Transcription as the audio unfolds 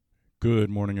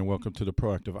Good morning and welcome to the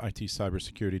Proactive IT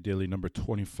Cybersecurity Daily number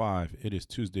 25. It is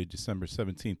Tuesday, December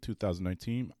 17th,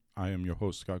 2019. I am your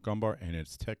host, Scott Gumbar, and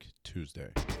it's Tech Tuesday.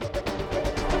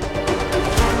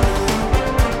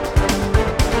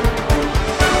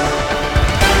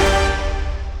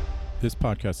 This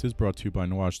podcast is brought to you by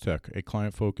Nuage Tech, a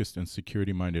client-focused and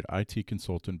security-minded IT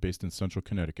consultant based in Central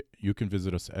Connecticut. You can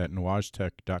visit us at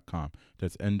nuagetech.com.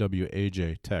 That's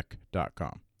NWAJ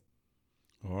Tech.com.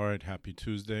 All right, happy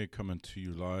Tuesday, coming to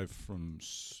you live from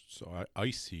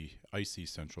icy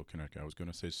Central Connecticut. I was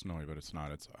going to say snowy, but it's not.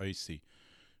 It's icy.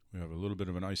 We have a little bit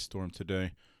of an ice storm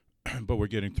today, but we're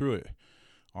getting through it.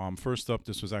 First up,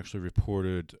 this was actually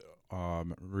reported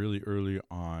really early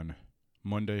on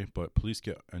Monday, but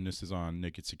and this is on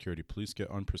Naked Security, police get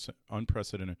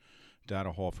unprecedented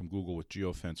data haul from Google with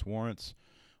geofence warrants.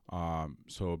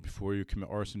 So before you commit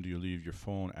arson, do you leave your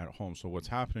phone at home? So what's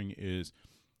happening is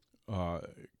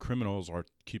criminals are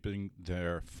keeping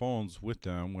their phones with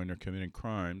them when they're committing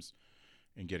crimes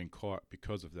and getting caught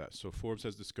because of that. So Forbes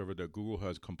has discovered that Google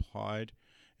has complied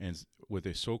with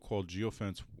so-called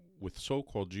geofence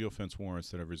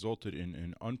warrants that have resulted in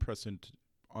an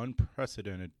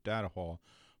unprecedented data haul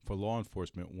for law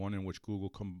enforcement, one in which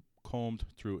Google combed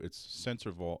through its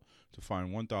sensor vault to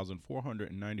find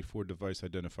 1,494 device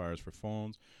identifiers for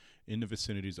phones in the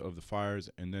vicinities of the fires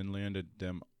and then landed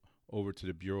them over to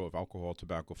the Bureau of Alcohol,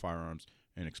 Tobacco, Firearms,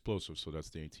 and Explosives. So that's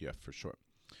the ATF for short.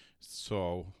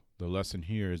 So the lesson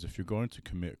here is if you're going to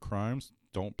commit crimes,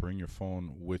 don't bring your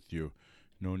phone with you.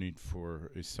 No need for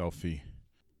a selfie.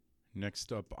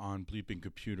 Next up on Bleeping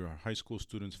Computer, high school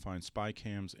students find spy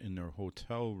cams in their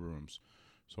hotel rooms.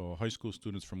 So high school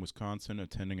students from Wisconsin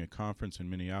attending a conference in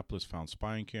Minneapolis found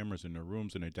spying cameras in their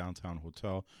rooms in a downtown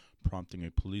hotel, prompting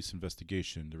a police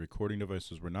investigation. The recording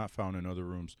devices were not found in other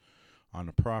rooms on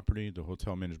the property. The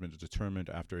hotel management determined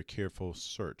after a careful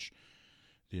search.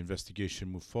 The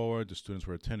investigation moved forward. The students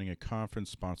were attending a conference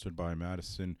sponsored by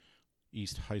Madison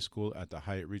East High School at the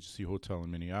Hyatt Regency Hotel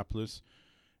in Minneapolis.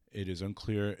 It is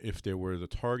unclear if they were the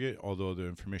target, although the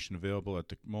information available at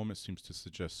the moment seems to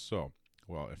suggest so.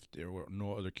 Well, if there were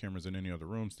no other cameras in any other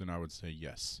rooms, then I would say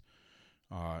yes.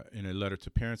 In a letter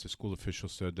to parents, a school official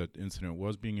said that the incident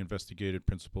was being investigated.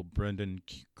 Principal Brendan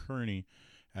Kearney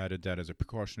added that as a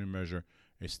precautionary measure,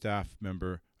 a staff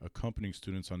member accompanying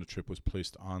students on the trip was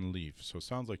placed on leave. So it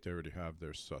sounds like they already have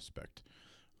their suspect.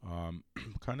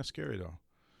 Kind of scary, though.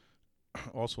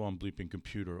 Also on Bleeping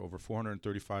Computer, over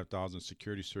 435,000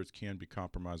 security certs can be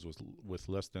compromised with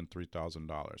less than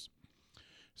 $3,000.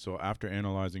 So after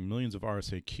analyzing millions of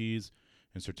RSA keys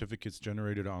and certificates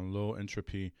generated on low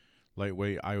entropy,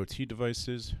 lightweight IoT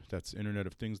devices, that's Internet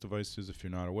of Things devices if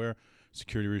you're not aware,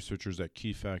 security researchers at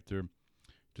Keyfactor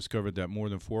discovered that more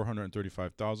than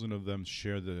 435,000 of them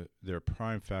share their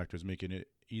prime factors, making it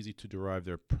easy to derive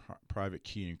their private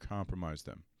key and compromise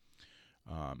them.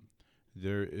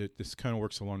 This kind of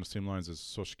works along the same lines as a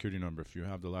social security number. If you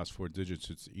have the last four digits,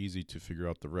 it's easy to figure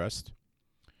out the rest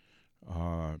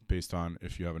based on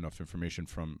if you have enough information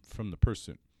from the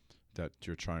person that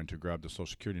you're trying to grab the social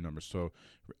security number. So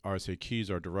RSA keys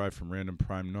are derived from random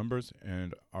prime numbers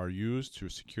and are used to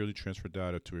securely transfer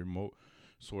data to a remote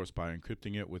source by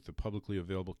encrypting it with the publicly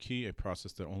available key, a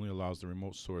process that only allows the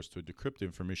remote source to decrypt the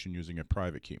information using a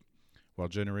private key. While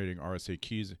generating RSA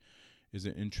keys is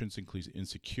intrinsically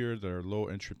insecure, their low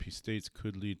entropy states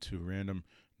could lead to random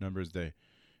numbers they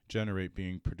generate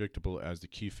being predictable, as the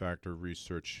Keyfactor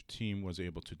research team was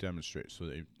able to demonstrate. So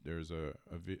there's a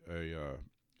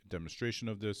demonstration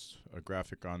of this, a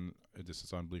graphic on this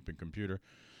is on Bleeping Computer.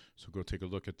 So go take a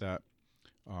look at that.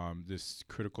 This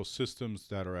critical systems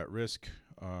that are at risk.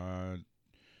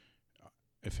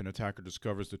 If an attacker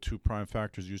discovers the two prime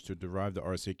factors used to derive the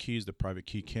RSA keys, the private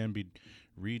key can be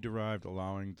rederived,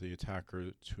 allowing the attacker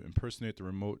to impersonate the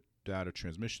remote data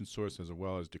transmission source as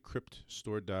well as decrypt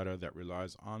stored data that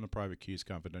relies on the private key's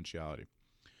confidentiality.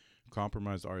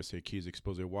 Compromised RSA keys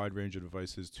expose a wide range of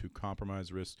devices to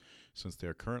compromise risks since they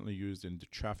are currently used in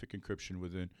traffic encryption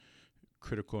within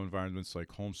critical environments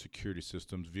like home security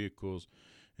systems, vehicles,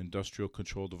 industrial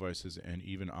control devices, and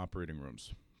even operating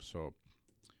rooms. So,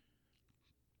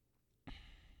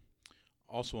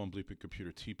 also on Bleeping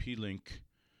Computer, TP-Link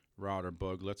router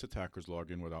bug lets attackers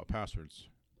log in without passwords.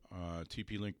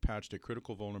 TP-Link patched a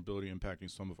critical vulnerability impacting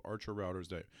some of Archer routers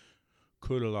that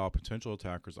could allow potential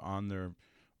attackers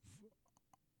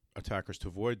to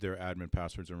void their admin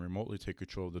passwords and remotely take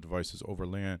control of the devices over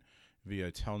LAN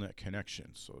via Telnet connection.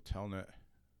 So Telnet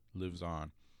lives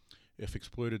on. If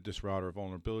exploited, this router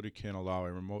vulnerability can allow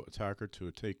a remote attacker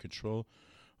to take control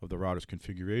of the router's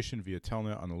configuration via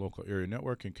Telnet on the local area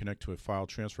network and connect to a file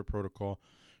transfer protocol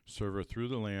server through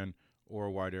the LAN or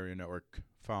wide area network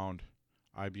found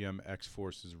IBM X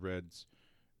Forces Reds.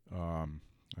 I'm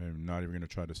not even going to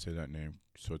try to say that name.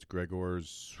 So it's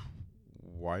Gregor's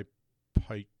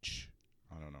Wypich.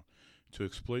 I don't know. To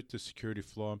exploit the security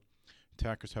flaw,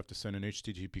 attackers have to send an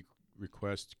HTTP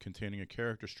request containing a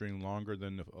character string longer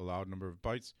than the allowed number of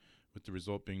bytes, with the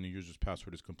result being the user's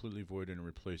password is completely voided and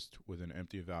replaced with an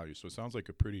empty value. So it sounds like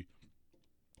a pretty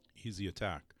easy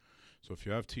attack. So if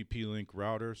you have TP-Link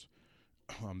routers,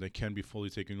 they can be fully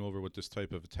taken over with this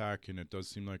type of attack, and it does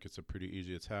seem like it's a pretty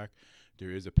easy attack.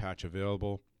 There is a patch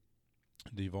available.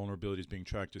 The vulnerability is being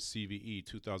tracked as CVE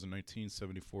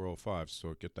 2019-7405,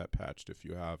 so get that patched if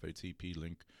you have a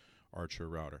TP-Link Archer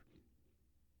router.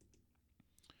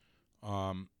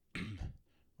 On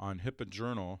HIPAA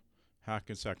Journal,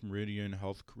 Hackensack Meridian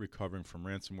Health recovering from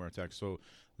ransomware attack. So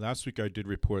last week I did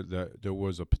report that there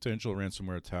was a potential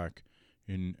ransomware attack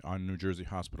on New Jersey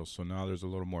hospitals. So now there's a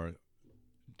little more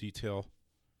detail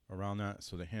around that.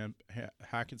 So the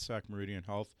Hackensack Meridian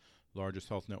Health, largest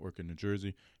health network in New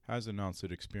Jersey, has announced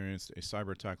it experienced a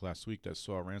cyber attack last week that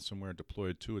saw ransomware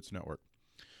deployed to its network.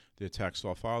 The attack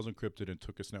saw files encrypted and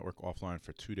took its network offline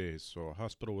for 2 days. So a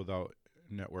hospital without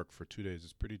network for 2 days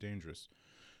is pretty dangerous.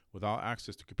 Without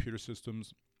access to computer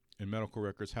systems and medical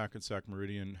records, Hackensack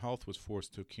Meridian Health was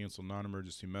forced to cancel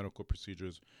non-emergency medical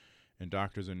procedures, and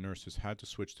doctors and nurses had to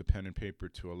switch to pen and paper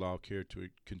to allow care to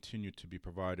continue to be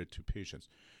provided to patients.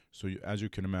 So as you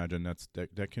can imagine,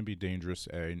 that can be dangerous,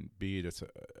 and B,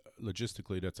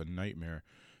 logistically that's a nightmare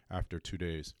after 2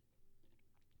 days.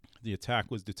 The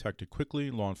attack was detected quickly.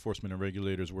 Law enforcement and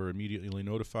regulators were immediately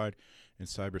notified, and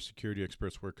cybersecurity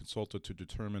experts were consulted to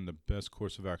determine the best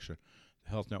course of action. The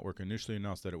health network initially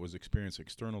announced that it was experiencing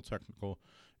external technical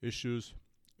issues,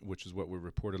 which is what we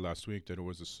reported last week, that it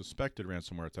was a suspected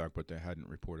ransomware attack, but they hadn't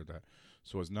reported that.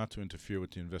 So as not to interfere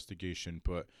with the investigation,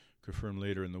 but confirmed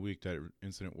later in the week that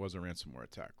incident was a ransomware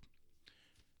attack.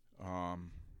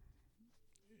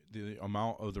 The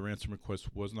amount of the ransom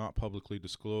request was not publicly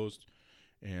disclosed,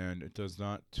 and it does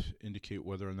not indicate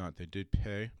whether or not they did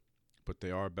pay, but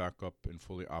they are back up and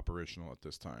fully operational at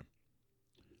this time.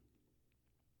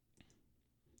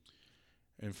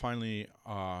 And finally,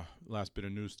 last bit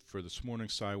of news for this morning,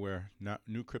 Cyware,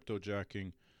 new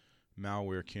cryptojacking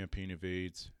malware campaign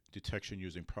evades detection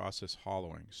using process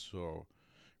hollowing. So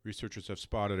researchers have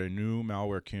spotted a new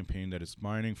malware campaign that is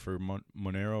mining for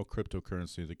Monero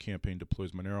cryptocurrency. The campaign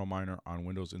deploys Monero Miner on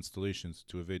Windows installations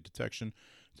to evade detection.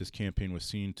 This campaign was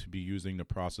seen to be using the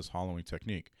process hollowing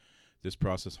technique. This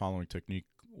process hollowing technique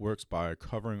works by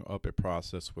covering up a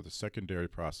process with a secondary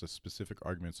process. Specific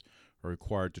arguments are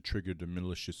required to trigger the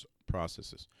malicious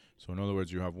processes. So in other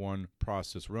words, you have one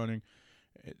process running,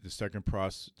 the second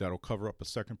process that'll cover up a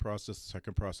second process. The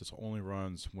second process only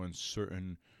runs when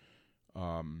certain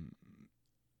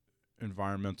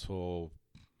environmental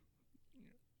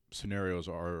scenarios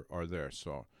are there.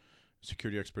 So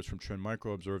security experts from Trend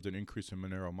Micro observed an increase in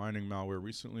Monero mining malware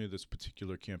recently. This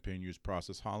particular campaign used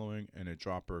process hollowing and a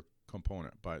dropper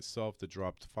component. By itself, the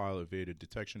dropped file evaded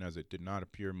detection as it did not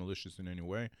appear malicious in any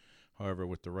way. However,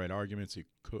 with the right arguments, it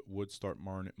would start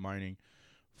mining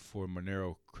for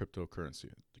Monero cryptocurrency.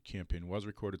 The campaign was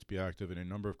recorded to be active in a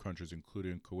number of countries,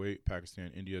 including Kuwait,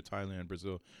 Pakistan, India, Thailand,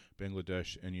 Brazil,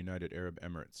 Bangladesh, and United Arab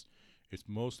Emirates. Its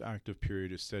most active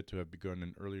period is said to have begun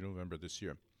in early November this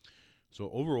year. So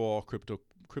overall,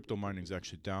 crypto mining is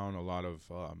actually down. A lot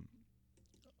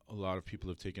of people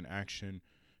have taken action.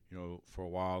 You know, for a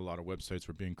while, a lot of websites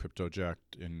were being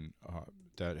cryptojacked, and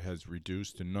that has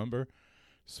reduced in number.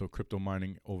 So crypto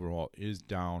mining overall is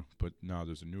down, but now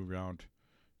there's a new round.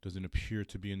 Doesn't appear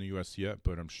to be in the U.S. yet,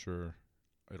 but I'm sure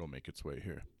it'll make its way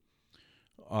here.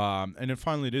 And then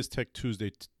finally, it is Tech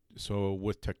Tuesday. So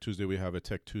with Tech Tuesday, we have a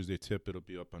Tech Tuesday tip. It'll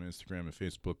be up on Instagram and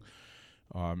Facebook.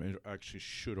 It actually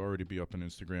should already be up on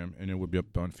Instagram, and it will be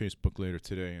up on Facebook later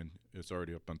today, and it's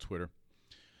already up on Twitter.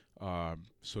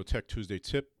 So Tech Tuesday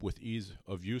tip: with ease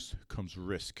of use comes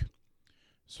risk.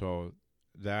 So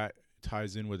that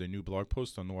ties in with a new blog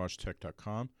post on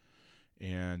thewatchtech.com,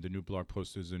 and the new blog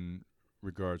post is in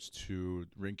regards to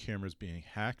Ring cameras being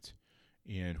hacked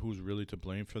and who's really to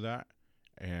blame for that.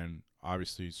 And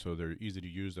obviously, so they're easy to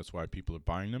use, that's why people are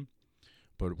buying them.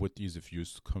 But with ease of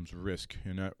use comes risk,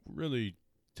 and that really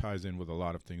ties in with a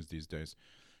lot of things these days.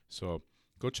 So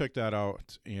go check that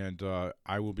out, and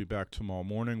I will be back tomorrow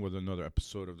morning with another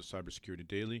episode of the Cybersecurity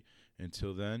Daily.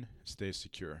 Until then, stay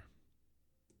secure.